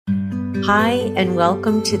Hi, and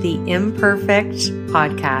welcome to the Imperfect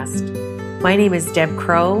Podcast. My name is Deb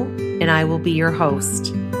Crow, and I will be your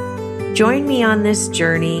host. Join me on this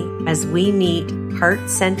journey as we meet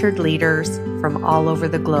heart-centered leaders from all over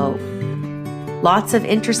the globe. Lots of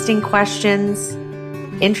interesting questions,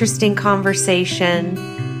 interesting conversation,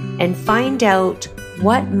 and find out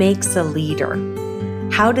what makes a leader.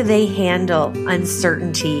 How do they handle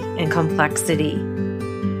uncertainty and complexity?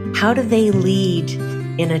 How do they lead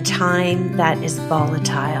in a time that is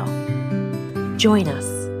volatile? Join us.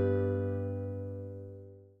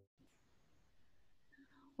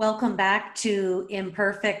 Welcome back to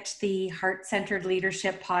Imperfect, the Heart-Centered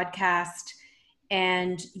Leadership Podcast.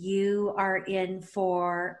 And you are in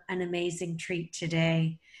for an amazing treat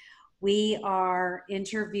today. We are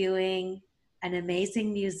interviewing an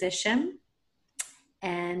amazing musician,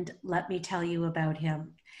 and let me tell you about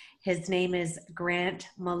him. His name is Grant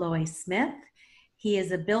Maloy-Smith. He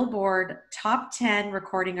is a Billboard Top 10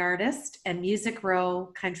 recording artist and Music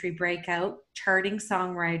Row Country Breakout charting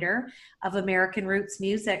songwriter of American Roots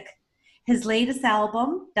music. His latest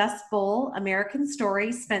album, Dust Bowl, American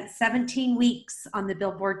Story, spent 17 weeks on the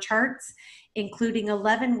Billboard charts, including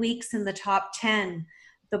 11 weeks in the top 10.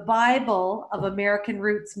 The Bible of American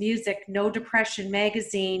Roots music, No Depression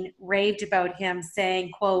magazine, raved about him,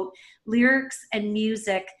 saying, quote, lyrics and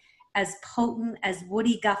music as potent as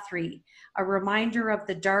Woody Guthrie, a reminder of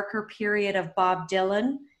the darker period of Bob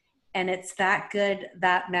Dylan, and it's that good,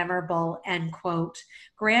 that memorable, end quote.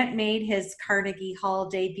 Grant made his Carnegie Hall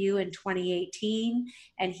debut in 2018,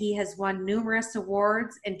 and he has won numerous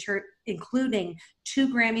awards, including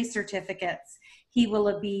 2 Grammy certificates. He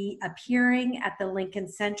will be appearing at the Lincoln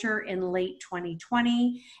Center in late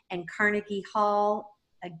 2020 and Carnegie Hall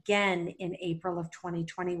again in April of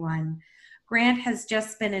 2021. Grant has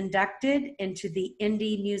just been inducted into the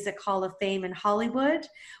Indie Music Hall of Fame in Hollywood.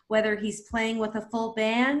 Whether he's playing with a full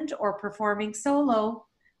band or performing solo,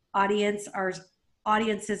 audiences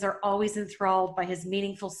are always enthralled by his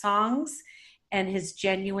meaningful songs and his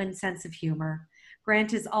genuine sense of humor.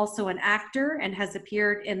 Grant is also an actor and has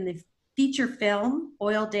appeared in the feature film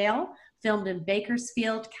Oildale, filmed in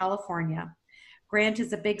Bakersfield, California. Grant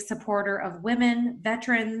is a big supporter of women,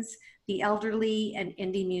 veterans, the elderly, and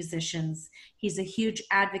indie musicians. He's a huge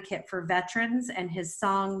advocate for veterans, and his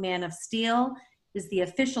song Man of Steel is the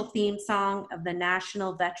official theme song of the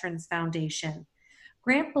National Veterans Foundation.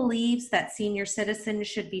 Grant believes that senior citizens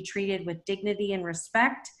should be treated with dignity and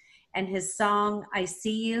respect, and his song I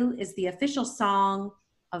See You is the official song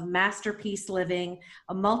of Masterpiece Living,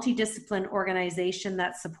 a multidisciplinary organization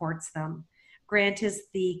that supports them. Grant is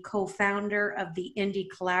the co-founder of the Indie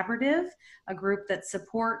Collaborative, a group that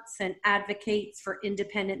supports and advocates for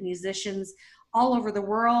independent musicians all over the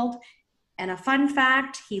world. And a fun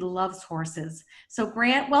fact, he loves horses. So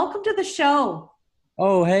Grant, welcome to the show.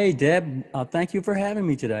 Oh, hey, Deb. Thank you for having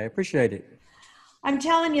me today. I appreciate it. I'm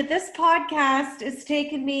telling you, this podcast has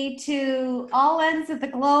taken me to all ends of the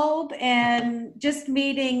globe and just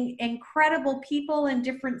meeting incredible people in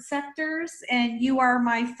different sectors. And you are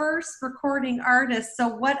my first recording artist. So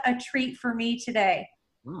what a treat for me today.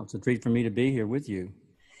 Wow, it's a treat for me to be here with you.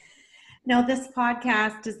 Now, this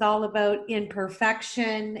podcast is all about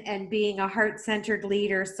imperfection and being a heart-centered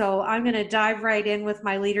leader. So I'm going to dive right in with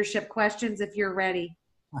my leadership questions if you're ready.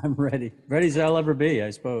 I'm ready. Ready as I'll ever be,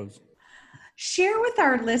 I suppose. Share with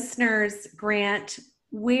our listeners, Grant,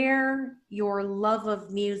 where your love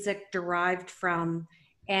of music derived from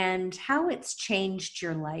and how it's changed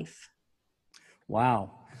your life.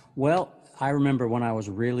 Wow. Well, I remember when I was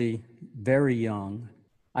really very young,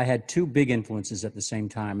 I had 2 big influences at the same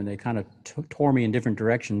time, and they kind of tore me in different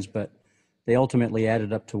directions, but they ultimately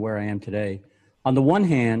added up to where I am today. On the one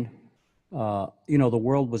hand, the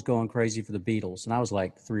world was going crazy for the Beatles, and I was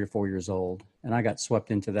like 3 or 4 years old, and I got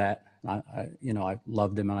swept into that. I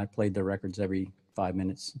loved them, and I played their records every 5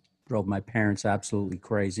 minutes. Drove my parents absolutely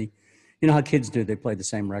crazy. You know how kids do; they play the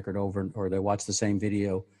same record over, or they watch the same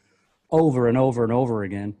video over and over and over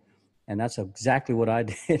again, and that's exactly what I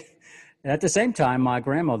did. And at the same time, my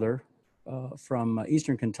grandmother from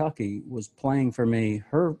Eastern Kentucky was playing for me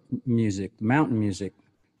her music, mountain music.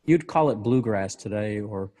 You'd call it bluegrass today,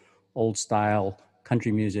 or old style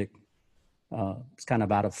country music. It's kind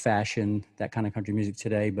of out of fashion, that kind of country music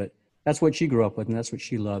today, but that's what she grew up with, and that's what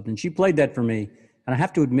she loved. And she played that for me. And I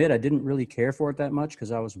have to admit, I didn't really care for it that much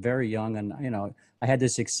because I was very young, and I had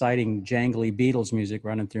this exciting, jangly Beatles music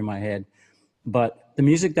running through my head. But the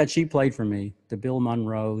music that she played for me, the Bill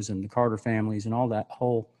Monroes and the Carter families and all that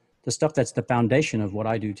the stuff that's the foundation of what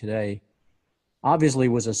I do today, obviously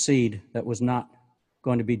was a seed that was not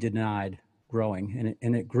going to be denied growing,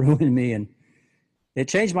 and it grew in me. And It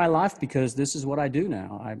changed my life because this is what I do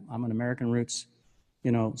now. I'm an American roots,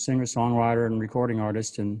 singer, songwriter, and recording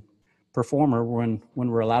artist and performer when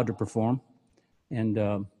we're allowed to perform. And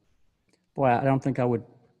boy, I don't think I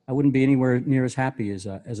wouldn't be anywhere near as happy as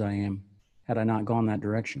I am had I not gone that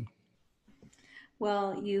direction.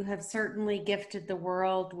 Well, you have certainly gifted the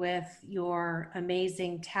world with your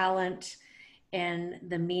amazing talent and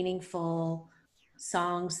the meaningful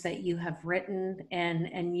songs that you have written,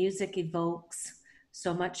 and music evokes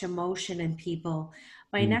so much emotion in people.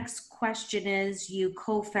 My next question is, you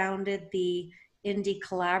co-founded the Indie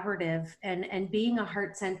Collaborative, and being a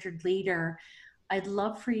heart-centered leader, I'd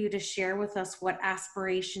love for you to share with us what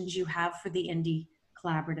aspirations you have for the Indie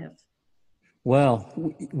Collaborative. Well,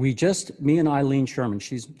 me and Eileen Sherman,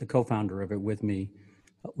 she's the co-founder of it with me.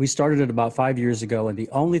 We started it about 5 years ago, and the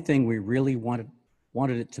only thing we really wanted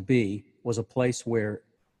it to be was a place where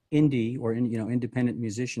independent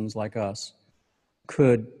musicians like us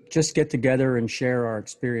could just get together and share our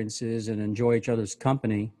experiences and enjoy each other's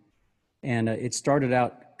company. And it started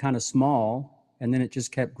out kind of small, and then it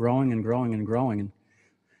just kept growing and growing and growing. And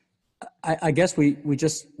I guess we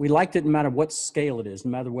liked it no matter what scale it is,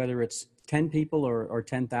 no matter whether it's 10 people or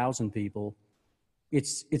 10,000 people,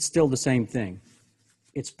 it's still the same thing.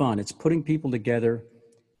 It's fun. It's putting people together.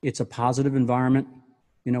 It's a positive environment.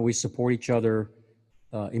 We support each other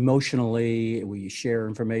emotionally. We share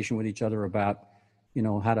information with each other about,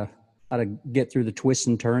 how to get through the twists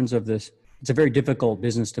and turns of this. It's a very difficult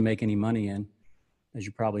business to make any money in, as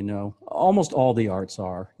you probably know. Almost all the arts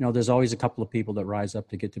are. There's always a couple of people that rise up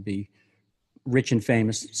to get to be rich and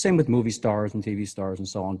famous. Same with movie stars and TV stars and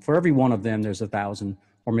so on. For every one of them, there's 1,000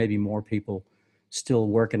 or maybe more people still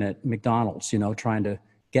working at McDonald's, trying to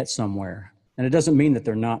get somewhere. And it doesn't mean that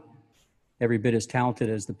they're not every bit as talented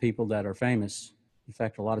as the people that are famous. In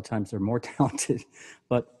fact, a lot of times they're more talented.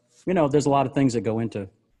 But, there's a lot of things that go into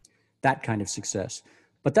that kind of success.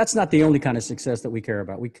 But that's not the only kind of success that we care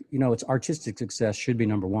about. It's artistic success should be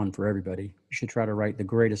number one for everybody. You should try to write the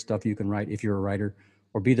greatest stuff you can write if you're a writer,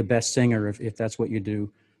 or be the best singer if that's what you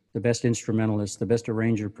do, the best instrumentalist, the best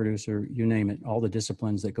arranger, producer, you name it, all the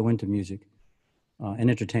disciplines that go into music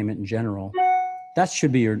and entertainment in general. That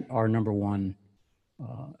should be our number one,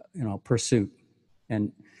 pursuit.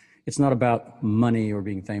 And it's not about money or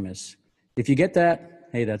being famous. If you get that,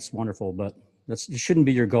 hey, that's wonderful, but it shouldn't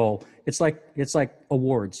be your goal. It's like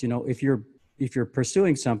awards. If you're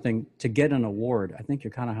pursuing something to get an award, I think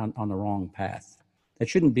you're kind of on the wrong path. That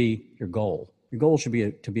shouldn't be your goal. Your goal should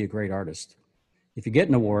be to be a great artist. If you get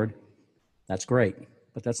an award, that's great,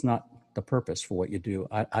 but that's not the purpose for what you do.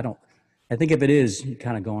 I think if it is, you're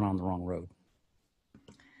kind of going on the wrong road.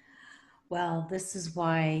 Well, this is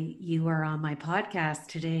why you are on my podcast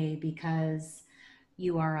today, because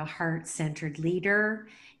you are a heart-centered leader.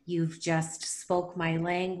 You've just spoke my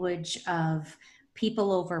language of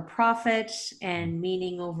people over profit and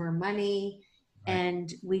meaning over money. Right.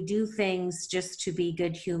 And we do things just to be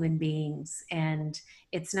good human beings. And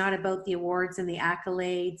it's not about the awards and the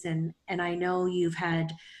accolades. And I know you've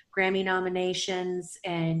had Grammy nominations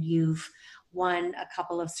and you've won a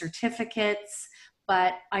couple of certificates.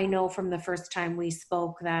 But I know from the first time we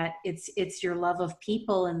spoke that it's your love of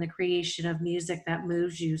people and the creation of music that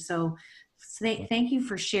moves you. So thank you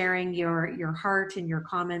for sharing your heart and your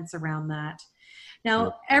comments around that.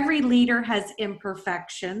 Now, every leader has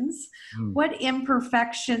imperfections. What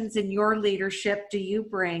imperfections in your leadership do you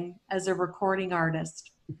bring as a recording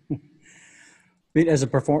artist? As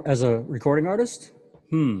a recording artist?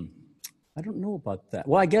 I don't know about that.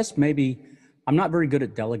 Well, I guess maybe I'm not very good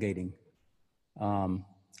at delegating.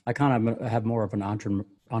 I kind of have more of an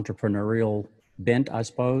entrepreneurial bent, I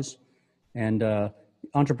suppose. And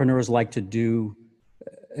entrepreneurs like to do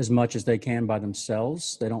as much as they can by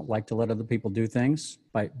themselves. They don't like to let other people do things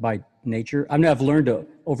by nature. I mean, I've learned to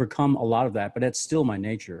overcome a lot of that, but that's still my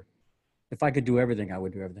nature. If I could do everything, I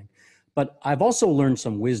would do everything. But I've also learned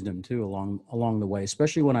some wisdom too along the way,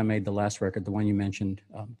 especially when I made the last record, the one you mentioned,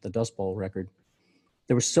 the Dust Bowl record.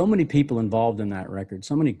 There were so many people involved in that record,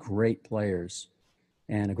 so many great players,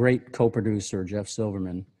 and a great co-producer, Jeff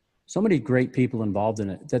Silverman, so many great people involved in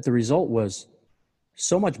it, that the result was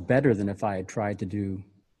so much better than if I had tried to do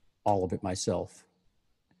all of it myself.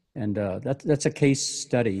 And that's a case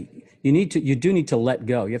study. You do need to let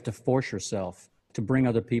go. You have to force yourself to bring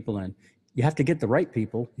other people in. You have to get the right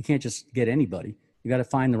people. You can't just get anybody. You got to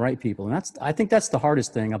find the right people. And I think that's the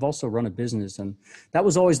hardest thing. I've also run a business, and that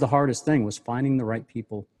was always the hardest thing, was finding the right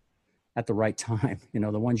people at the right time.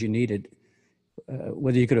 The ones you needed,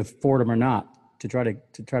 whether you could afford them or not, to try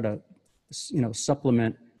to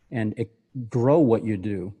supplement and grow what you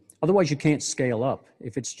do. Otherwise, you can't scale up.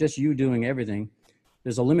 If it's just you doing everything,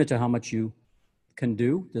 there's a limit to how much you can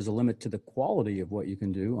do. There's a limit to the quality of what you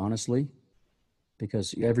can do, honestly,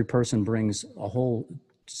 because every person brings a whole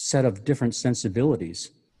set of different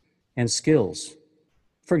sensibilities and skills.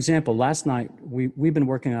 For example, last night, we've been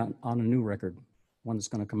working on a new record, one that's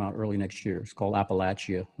going to come out early next year. It's called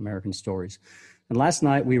Appalachia, American Stories. And last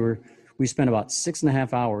night we spent about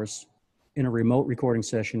 6.5 hours in a remote recording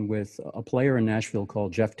session with a player in Nashville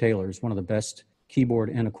called Jeff Taylor. He's one of the best keyboard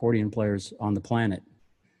and accordion players on the planet.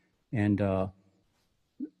 And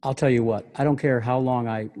I'll tell you what, I don't care how long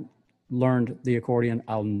I learned the accordion,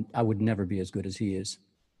 I would never be as good as he is.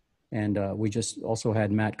 And we just also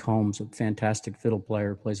had Matt Combs, a fantastic fiddle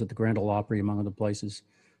player, plays at the Grand Ole Opry, among other places,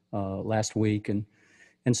 last week, and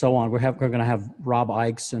so on. We're going to have Rob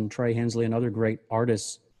Ikes and Trey Hensley and other great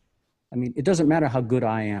artists. I mean, it doesn't matter how good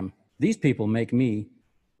I am. These people make me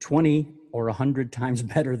 20 or 100 times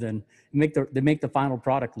better they make the final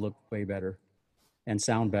product look way better and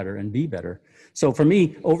sound better and be better. So for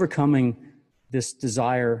me, overcoming this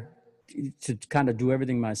desire to kind of do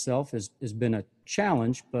everything myself has been a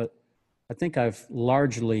challenge, but I think I've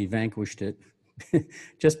largely vanquished it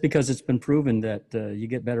just because it's been proven that you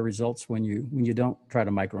get better results when you don't try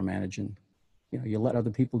to micromanage and you let other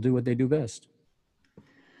people do what they do best.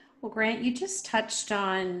 Well, Grant, you just touched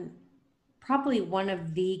on probably one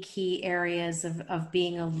of the key areas of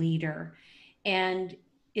being a leader. And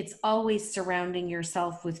it's always surrounding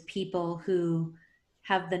yourself with people who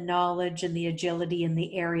have the knowledge and the agility in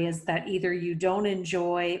the areas that either you don't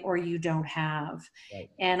enjoy or you don't have. Right.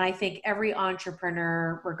 And I think every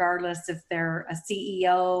entrepreneur, regardless if they're a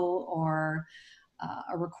CEO or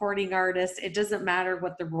a recording artist, it doesn't matter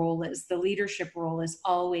what the role is. The leadership role is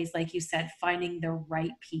always, like you said, finding the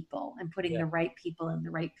right people and putting the right people in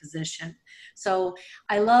the right position. So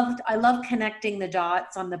I love connecting the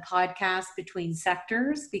dots on the podcast between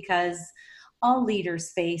sectors, because all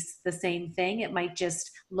leaders face the same thing. It might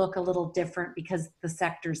just look a little different because the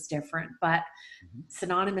sector's different, but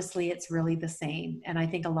synonymously, it's really the same. And I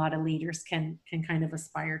think a lot of leaders can kind of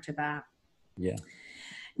aspire to that. Yeah.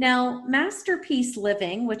 Now, Masterpiece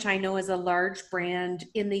Living, which I know is a large brand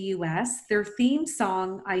in the US, their theme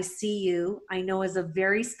song, I See You, I know is a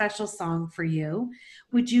very special song for you.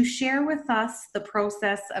 Would you share with us the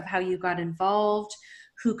process of how you got involved,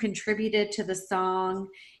 who contributed to the song,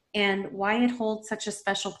 and why it holds such a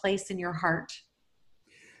special place in your heart?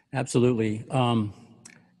 Absolutely.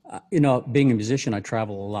 Being a musician, I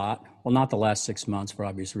travel a lot. Well, not the last 6 months for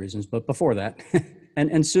obvious reasons, but before that,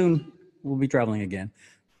 and soon we'll be traveling again.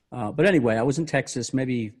 But anyway, I was in Texas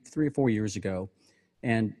maybe 3 or 4 years ago,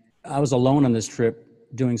 and I was alone on this trip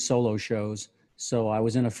doing solo shows. So I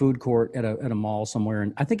was in a food court at a mall somewhere,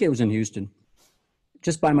 and I think it was in Houston,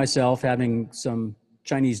 just by myself having some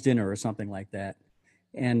Chinese dinner or something like that.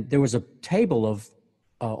 And there was a table of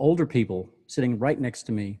older people sitting right next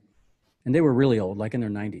to me, and they were really old, like in their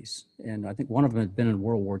 90s. And I think one of them had been in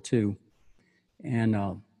World War II, and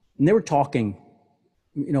they were talking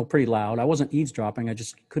pretty loud. I wasn't eavesdropping. I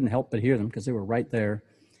just couldn't help but hear them because they were right there.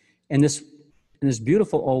 And this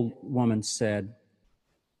beautiful old woman said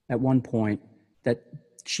at one point that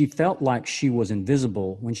she felt like she was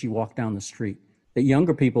invisible when she walked down the street, that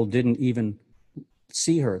younger people didn't even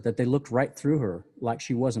see her, that they looked right through her like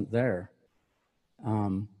she wasn't there.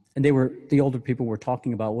 And the older people were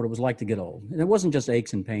talking about what it was like to get old. And it wasn't just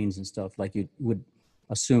aches and pains and stuff like you would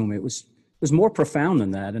assume. It was more profound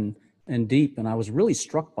than that and deep, and I was really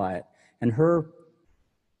struck by it. And her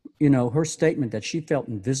statement that she felt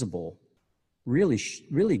invisible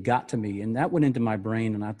really got to me, and that went into my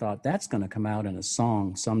brain, and I thought, that's going to come out in a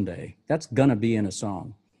song someday. That's going to be in a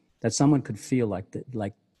song, that someone could feel like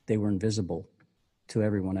they were invisible to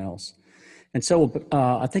everyone else. And so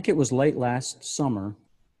I think it was late last summer,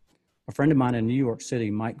 a friend of mine in New York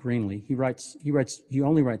City, Mike Greenlee, he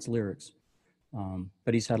only writes lyrics.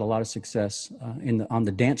 But he's had a lot of success on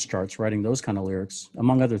the dance charts, writing those kind of lyrics,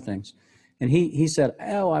 among other things. And he said,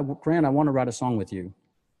 Grant, I want to write a song with you.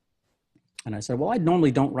 And I said, well, I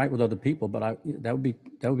normally don't write with other people, but that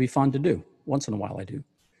would be fun to do. Once in a while I do.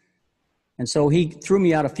 And so he threw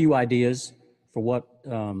me out a few ideas for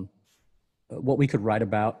what we could write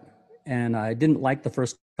about. And I didn't like the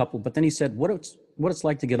first couple, but then he said, what it's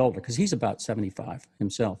like to get older, because he's about 75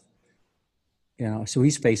 himself. So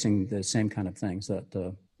he's facing the same kind of things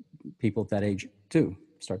that people at that age too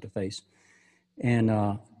start to face.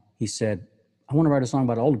 And he said, I want to write a song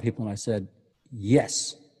about older people. And I said,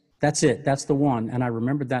 yes, that's it. That's the one. And I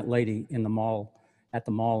remembered that lady at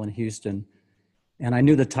the mall in Houston. And I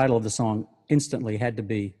knew the title of the song instantly had to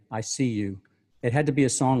be, I See You. It had to be a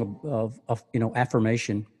song of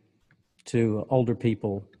affirmation to older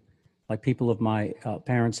people like people of my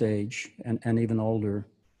parents' age and even older,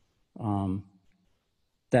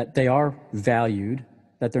 that they are valued,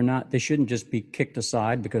 that they shouldn't just be kicked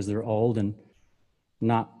aside because they're old and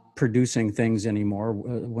not producing things anymore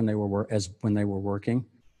when they were working.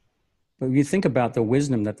 But when you think about the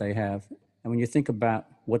wisdom that they have, and when you think about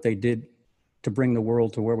what they did to bring the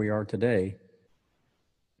world to where we are today,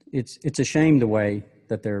 it's a shame the way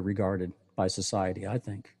that they're regarded by society. I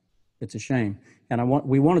think it's a shame. And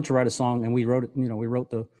we wanted to write a song, and we wrote it. We wrote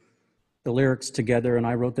the lyrics together, and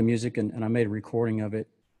I wrote the music, and I made a recording of it,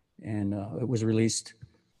 and it was released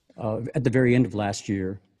at the very end of last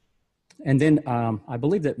year. And then I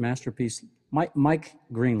believe that Masterpiece, Mike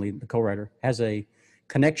Greenlee, the co-writer, has a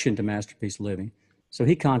connection to Masterpiece Living. So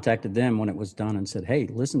he contacted them when it was done and said, "Hey,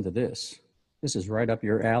 listen to this. This is right up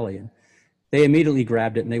your alley." And they immediately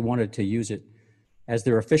grabbed it, and they wanted to use it as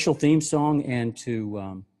their official theme song and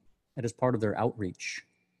as part of their outreach.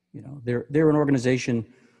 They're an organization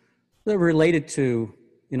they're related to,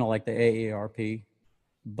 like the AARP,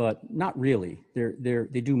 but not really.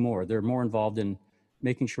 They do more. They're more involved in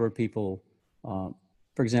making sure people,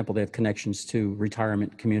 for example, they have connections to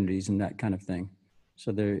retirement communities and that kind of thing.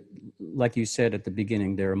 So they're, like you said at the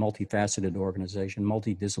beginning, they're a multifaceted organization,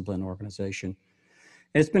 multidisciplined organization.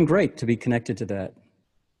 And it's been great to be connected to that,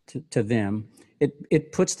 to them.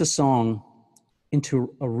 It puts the song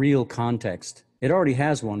into a real context. It already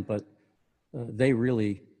has one, but they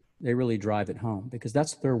really drive it home because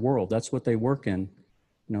that's their world. That's what they work in.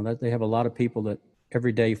 That they have a lot of people that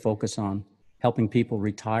every day focus on helping people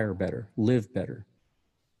retire better, live better,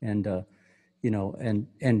 and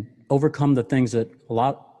and overcome the things that a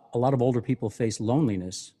lot of older people face.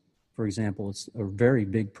 Loneliness, for example, it's a very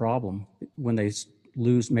big problem when they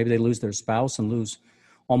lose their spouse and lose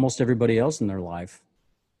almost everybody else in their life.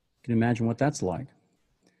 You can imagine what that's like.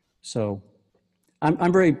 So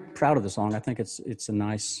I'm very proud of the song. I think it's a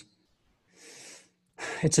nice,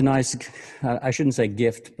 I shouldn't say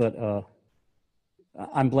gift, but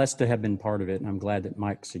I'm blessed to have been part of it, and I'm glad that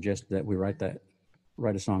Mike suggested that we write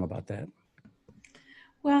a song about that.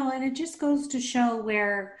 Well, and it just goes to show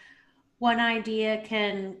where one idea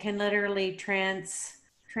can literally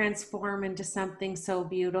transform into something so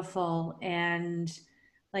beautiful. And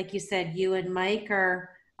like you said, you and Mike are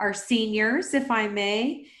seniors, if I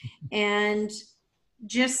may, and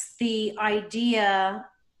just the idea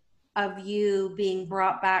of you being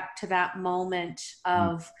brought back to that moment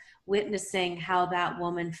of witnessing how that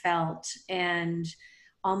woman felt and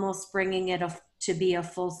almost bringing it to be a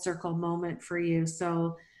full circle moment for you.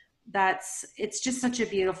 So it's just such a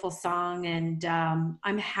beautiful song. And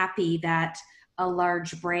I'm happy that a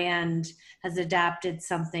large brand has adapted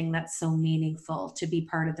something that's so meaningful to be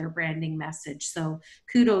part of their branding message. So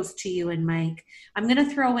kudos to you and Mike. I'm going to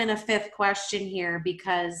throw in a fifth question here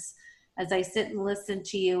because as I sit and listen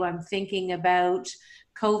to you, I'm thinking about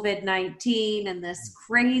COVID-19 and this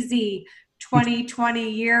crazy 2020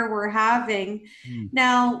 year we're having.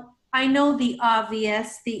 Now, I know the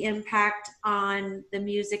obvious, the impact on the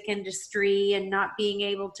music industry and not being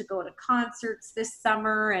able to go to concerts this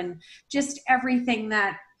summer and just everything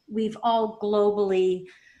that we've all globally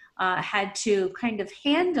had to kind of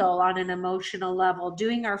handle on an emotional level,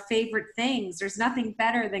 doing our favorite things. There's nothing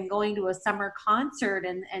better than going to a summer concert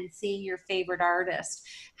and seeing your favorite artist.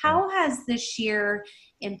 How has this year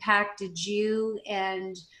impacted you,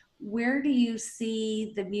 and where do you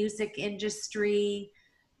see the music industry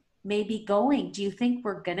maybe going? Do you think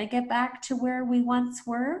we're going to get back to where we once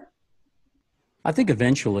were? I think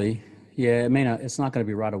eventually, yeah, it's not going to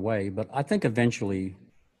be right away, but I think eventually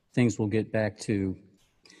things will get back to,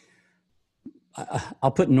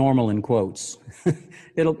 I'll put normal in quotes.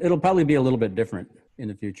 It'll probably be a little bit different in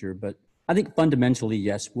the future, but I think fundamentally,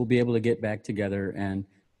 yes, we'll be able to get back together and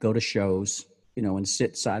go to shows, and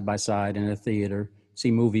sit side by side in a theater,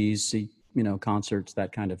 see movies, see, concerts,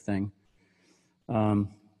 that kind of thing.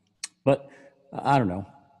 But I don't know.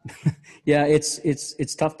 Yeah,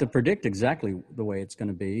 it's tough to predict exactly the way it's going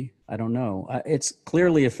to be. I don't know. It's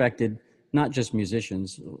clearly affected not just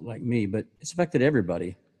musicians like me, but it's affected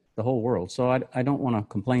everybody, the whole world. So I don't want to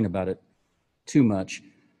complain about it too much.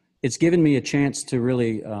 It's given me a chance to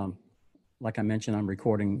really, like I mentioned, I'm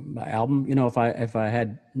recording my album. If I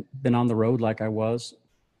had been on the road like I was,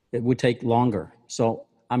 it would take longer. So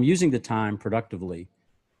I'm using the time productively.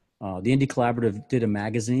 The Indie Collaborative did a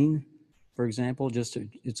magazine, for example.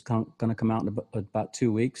 It's going to come out in about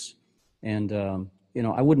 2 weeks, and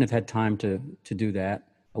I wouldn't have had time to do that.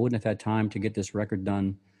 I wouldn't have had time to get this record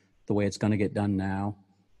done the way it's going to get done now.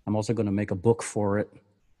 I'm also going to make a book for it,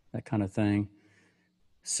 that kind of thing.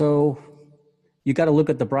 So you got to look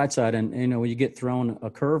at the bright side. And, you know, when you get thrown a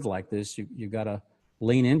curve like this, you got to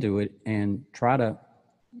lean into it and try to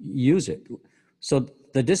use it. So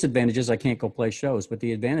the disadvantage is I can't go play shows, but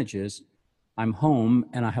the advantage is I'm home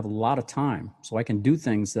and I have a lot of time. So I can do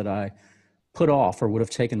things that I put off or would have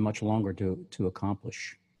taken much longer to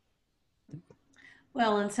accomplish.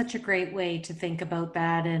 Well, and such a great way to think about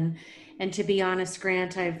that. And to be honest,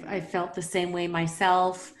 Grant, I've felt the same way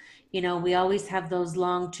myself. You know, we always have those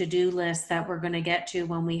long to-do lists that we're going to get to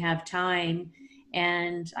when we have time.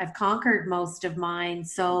 And I've conquered most of mine.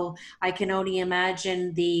 So I can only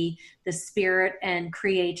imagine the spirit and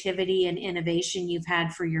creativity and innovation you've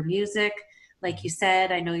had for your music. Like you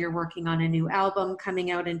said, I know you're working on a new album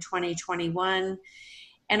coming out in 2021.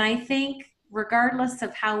 And I think regardless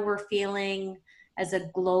of how we're feeling as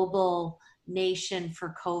a global nation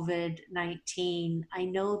for COVID-19, I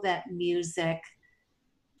know that music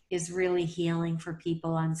is really healing for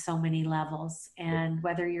people on so many levels. And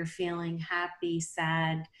whether you're feeling happy,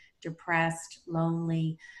 sad, depressed,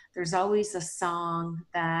 lonely, there's always a song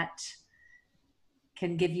that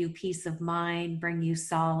can give you peace of mind, bring you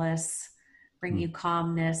solace, bring you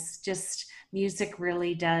calmness. Just music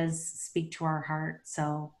really does speak to our heart.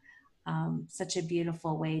 So such a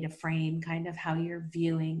beautiful way to frame kind of how you're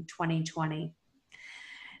viewing 2020.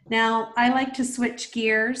 Now, I like to switch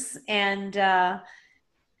gears and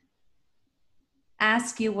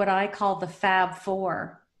ask you what I call the Fab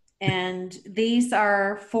Four. And these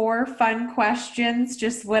are four fun questions,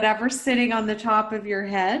 just whatever's sitting on the top of your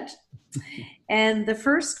head. And the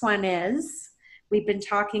first one is, we've been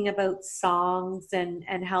talking about songs and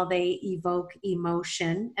how they evoke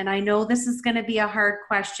emotion. And I know this is going to be a hard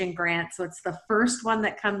question, Grant. So it's the first one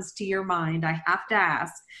that comes to your mind. I have to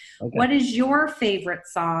ask, okay, what is your favorite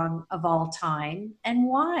song of all time and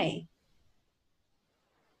why?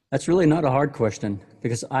 That's really not a hard question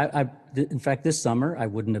because in fact, this summer, I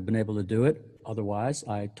wouldn't have been able to do it. Otherwise,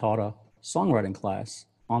 I taught a songwriting class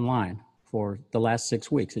online for the last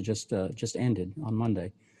 6 weeks. It just ended on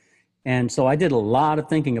Monday. And so I did a lot of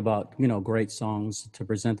thinking about, you know, great songs to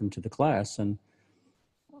present them to the class. And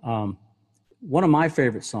one of my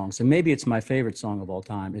favorite songs, and maybe it's my favorite song of all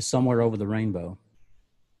time, is Somewhere Over the Rainbow,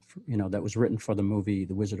 you know, that was written for the movie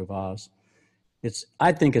The Wizard of Oz.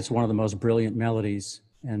 I think it's one of the most brilliant melodies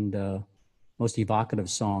and most evocative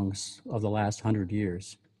songs of the last 100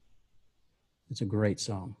 years. It's a great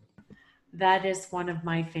song. That is one of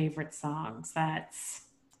my favorite songs.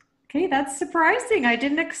 Okay, that's surprising. I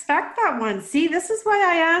didn't expect that one. See, this is why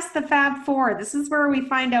I asked the Fab Four. This is where we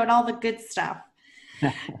find out all the good stuff.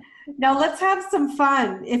 Now let's have some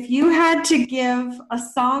fun. If you had to give a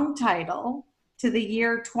song title to the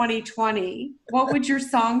year 2020, what would your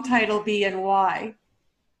song title be and why?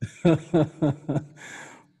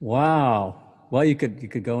 Wow. Well, you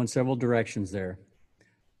could go in several directions there.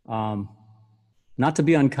 Not to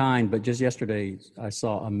be unkind, but just yesterday I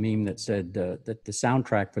saw a meme that said that the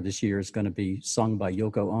soundtrack for this year is going to be sung by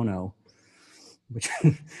Yoko Ono,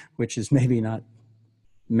 which is maybe not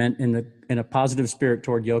meant in a positive spirit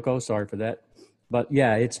toward Yoko. Sorry for that, but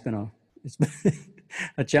yeah, it's been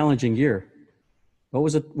a challenging year. What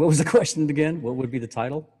was the question again? What would be the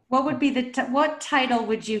title? What would be what title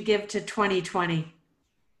would you give to 2020?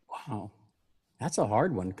 Wow, that's a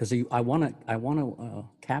hard one because I want to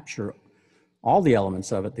capture all the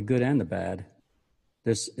elements of it, the good and the bad.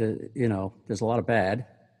 There's there's a lot of bad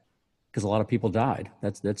because a lot of people died.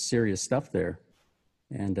 That's serious stuff there,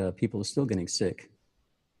 and people are still getting sick.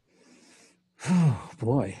 Oh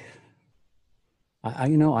boy,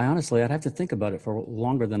 I honestly I'd have to think about it for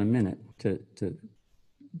longer than a minute to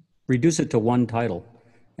reduce it to one title.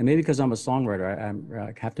 And maybe because I'm a songwriter,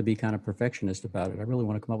 I have to be kind of perfectionist about it. I really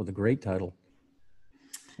want to come up with a great title.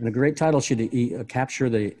 And a great title should capture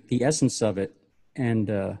the essence of it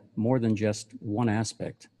and more than just one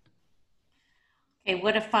aspect. Okay,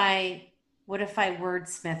 what if I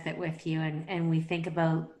wordsmith it with you and we think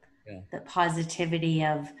about the positivity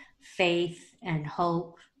of faith and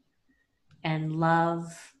hope and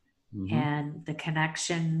love and the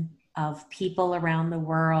connection of people around the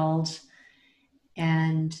world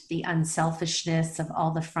and the unselfishness of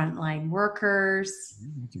all the frontline workers.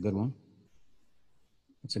 That's a good one.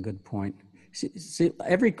 That's a good point. See,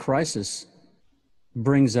 every crisis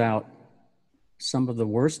brings out some of the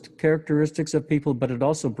worst characteristics of people, but it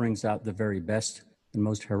also brings out the very best and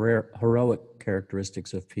most heroic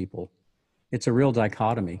characteristics of people. It's a real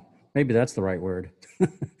dichotomy. Maybe that's the right word.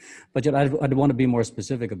 But yet I'd want to be more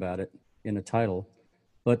specific about it in a title.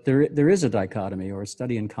 But there is a dichotomy or a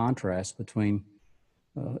study in contrast between,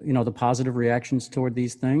 the positive reactions toward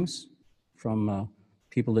these things from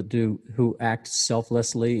people who act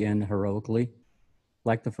selflessly and heroically,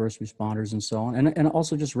 like the first responders and so on, and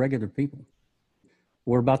also just regular people.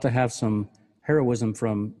 We're about to have some heroism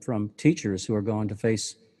from teachers who are going to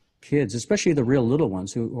face kids, especially the real little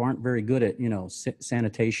ones who aren't very good at,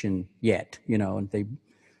 sanitation yet, and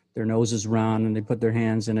their noses run and they put their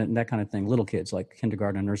hands in it and that kind of thing. Little kids like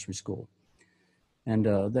kindergarten and nursery school. And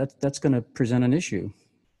that's going to present an issue,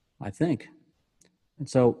 I think. And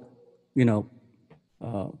so,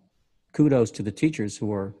 kudos to the teachers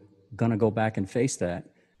who are going to go back and face that.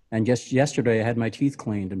 And just yesterday, I had my teeth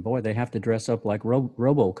cleaned, and boy, they have to dress up like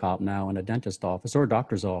RoboCop now in a dentist office or a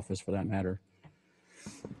doctor's office, for that matter,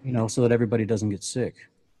 so that everybody doesn't get sick.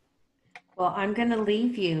 Well, I'm going to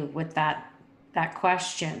leave you with that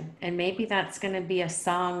question, and maybe that's going to be a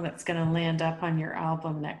song that's going to land up on your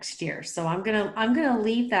album next year. So I'm going to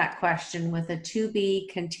leave that question with a to be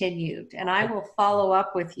continued, and I will follow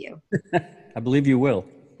up with you. I believe you will.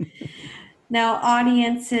 Now,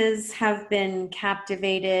 audiences have been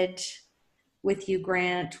captivated with you,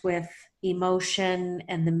 Grant, with emotion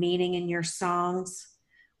and the meaning in your songs.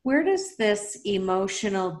 Where does this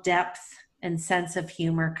emotional depth and sense of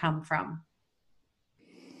humor come from?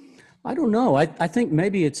 I don't know. I think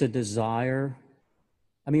maybe it's a desire.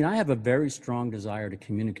 I mean, I have a very strong desire to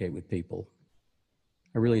communicate with people.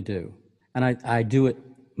 I really do. And I do it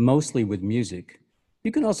mostly with music.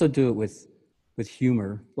 You can also do it with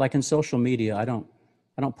humor. Like in social media, I don't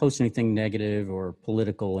post anything negative or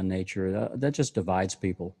political in nature. That just divides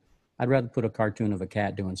people. I'd rather put a cartoon of a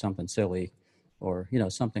cat doing something silly or,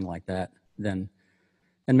 something like that and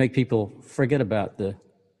make people forget about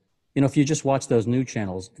if you just watch those news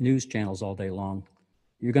channels all day long,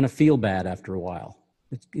 you're going to feel bad after a while.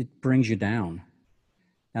 It brings you down.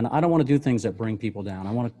 And I don't want to do things that bring people down.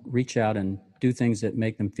 I want to reach out and do things that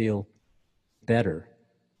make them feel better.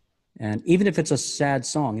 And even if it's a sad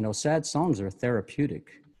song, sad songs are therapeutic.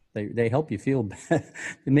 They help you feel better.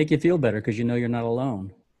 They make you feel better because you're not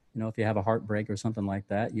alone. If you have a heartbreak or something like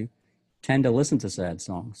that, you tend to listen to sad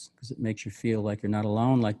songs because it makes you feel like you're not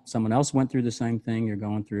alone, like someone else went through the same thing you're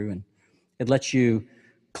going through, and it lets you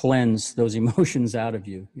cleanse those emotions out of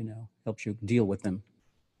you, helps you deal with them.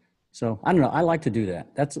 So I don't know, I like to do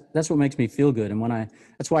that. That's what makes me feel good. And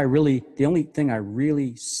that's why the only thing I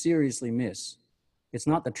really seriously miss, it's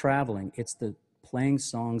not the traveling, it's the playing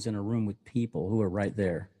songs in a room with people who are right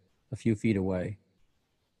there a few feet away.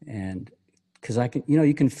 And because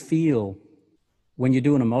you can feel, when you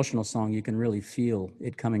do an emotional song, you can really feel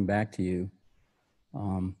it coming back to you.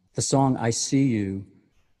 The song "I See You,"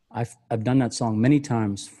 I've done that song many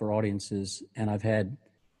times for audiences, and I've had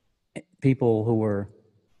people who were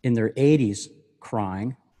in their 80s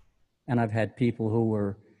crying, and I've had people who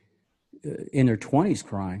were in their 20s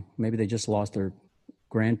crying. Maybe they just lost their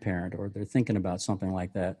grandparent, or they're thinking about something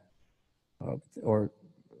like that, or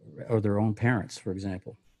their own parents, for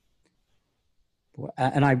example.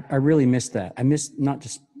 And I really miss that. I miss not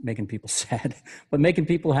just making people sad, but making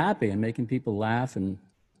people happy and making people laugh. And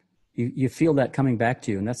you feel that coming back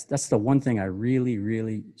to you. And that's the one thing I really,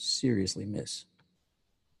 really seriously miss.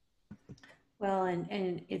 Well,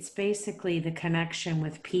 and it's basically the connection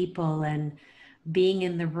with people and being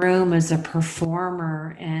in the room as a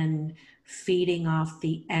performer and feeding off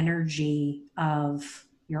the energy of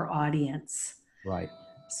your audience. Right.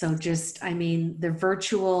 So the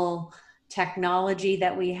virtual technology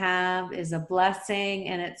that we have is a blessing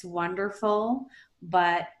and it's wonderful,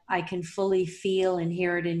 but I can fully feel and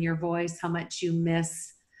hear it in your voice how much you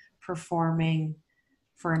miss performing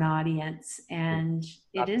for an audience, and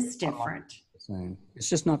it is different. It's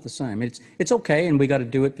just not the same. It's okay, and we got to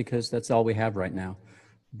do it because that's all we have right now.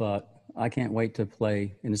 But I can't wait to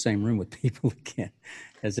play in the same room with people again,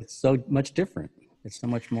 as it's so much different. It's so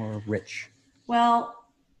much more rich. Well,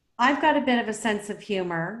 I've got a bit of a sense of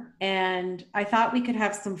humor, and I thought we could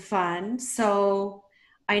have some fun. So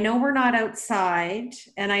I know we're not outside,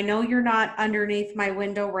 and I know you're not underneath my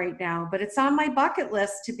window right now, but it's on my bucket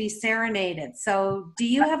list to be serenaded. So do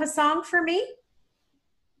you have a song for me?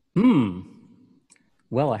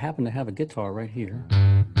 Well, I happen to have a guitar right here.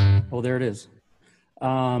 Oh, there it is.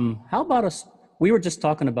 How about we were just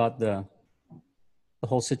talking about the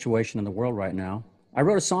whole situation in the world right now. I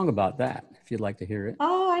wrote a song about that, if you'd like to hear it.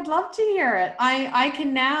 Oh, I'd love to hear it. I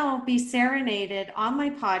can now be serenaded on my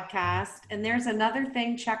podcast, and there's another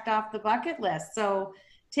thing checked off the bucket list. So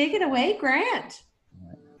take it away, Grant.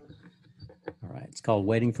 All right. It's called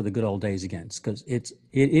 "Waiting for the Good Old Days Again," because it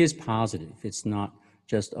is positive. It's not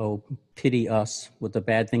just, oh, pity us with the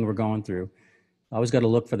bad thing we're going through. I always got to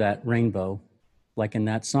look for that rainbow, like in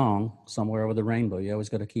that song, "Somewhere Over the Rainbow." You always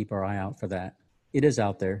got to keep our eye out for that. It is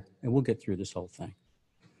out there, and we'll get through this whole thing.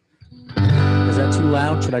 Is that too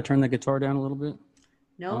loud? Should I turn the guitar down a little bit?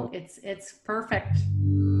 No, it's perfect.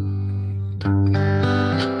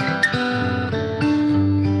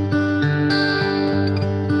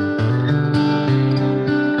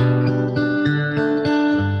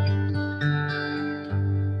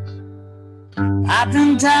 I've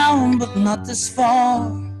been down, but not this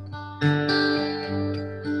far.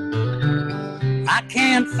 I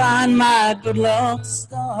can't find my good luck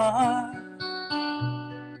star.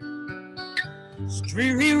 This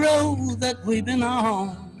dreary road that we've been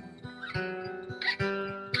on,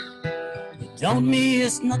 it don't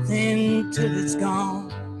miss nothing till it's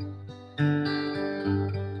gone.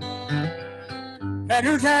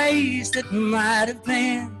 Better days that might have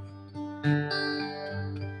been,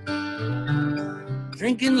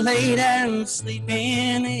 drinking late and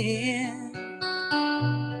sleeping in.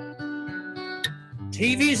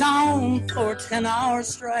 TV's on for 10 hours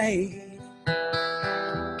straight.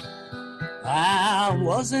 I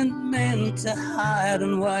wasn't meant to hide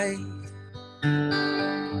and wait.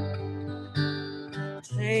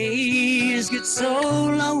 Days get so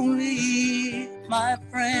lonely, my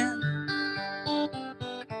friend.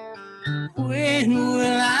 When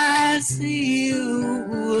will I see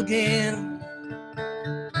you again?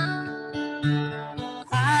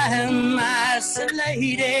 I am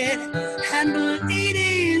isolated and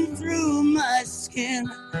bleeding through my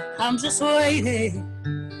skin. I'm just waiting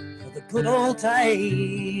for the good old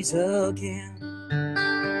days again.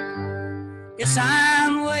 Yes,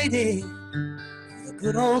 I'm waiting for the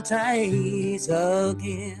good old days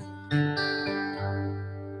again.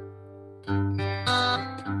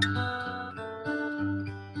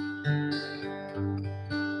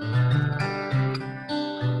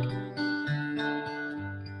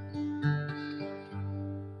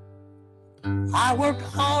 I worked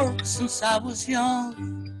hard since I was young,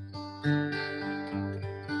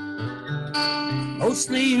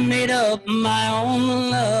 mostly made up my own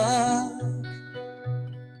luck.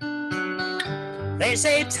 They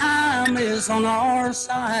say time is on our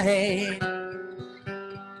side.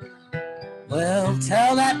 Well,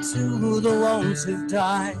 tell that to the ones who've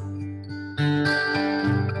died.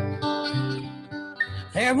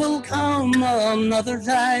 There will come another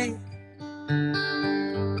day.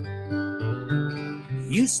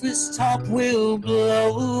 Useless talk will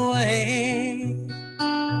blow away.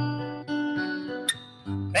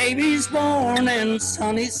 Babies born in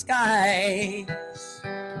sunny skies,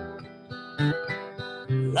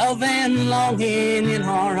 love and longing in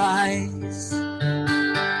our eyes.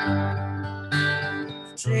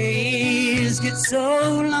 Days get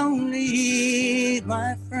so lonely,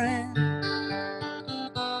 my friend.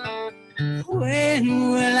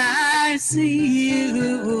 When will I see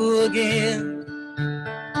you again?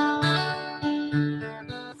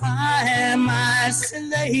 I am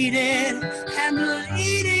isolated and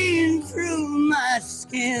bleeding through my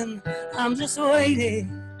skin. I'm just waiting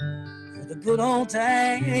for the good old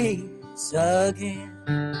days again.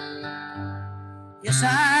 Yes,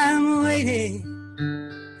 I'm waiting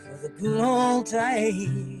for the good old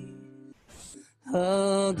days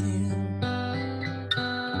again.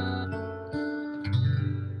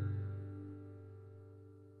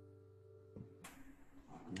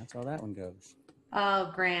 That's how that one goes.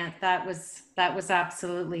 Oh, Grant, that was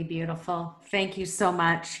absolutely beautiful. Thank you so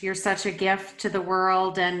much. You're such a gift to the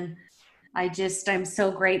world, and I'm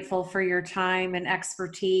so grateful for your time and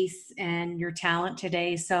expertise and your talent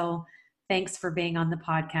today. So thanks for being on the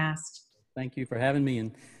podcast. Thank you for having me,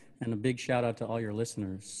 and a big shout out to all your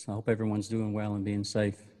listeners. I hope everyone's doing well and being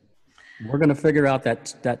safe. We're going to figure out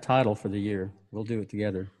that title for the year. We'll do it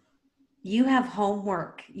together. You have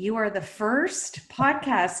homework. You are the first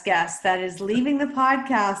podcast guest that is leaving the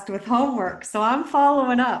podcast with homework. So I'm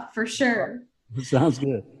following up for sure. Sounds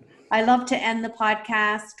good. I love to end the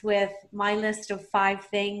podcast with my list of 5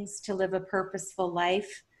 things to live a purposeful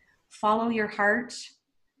life. Follow your heart,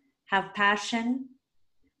 have passion,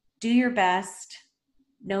 do your best,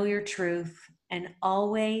 know your truth, and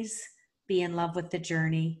always be in love with the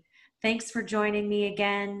journey. Thanks for joining me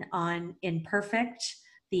again on Imperfect,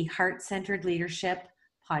 the Heart-Centered Leadership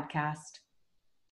podcast.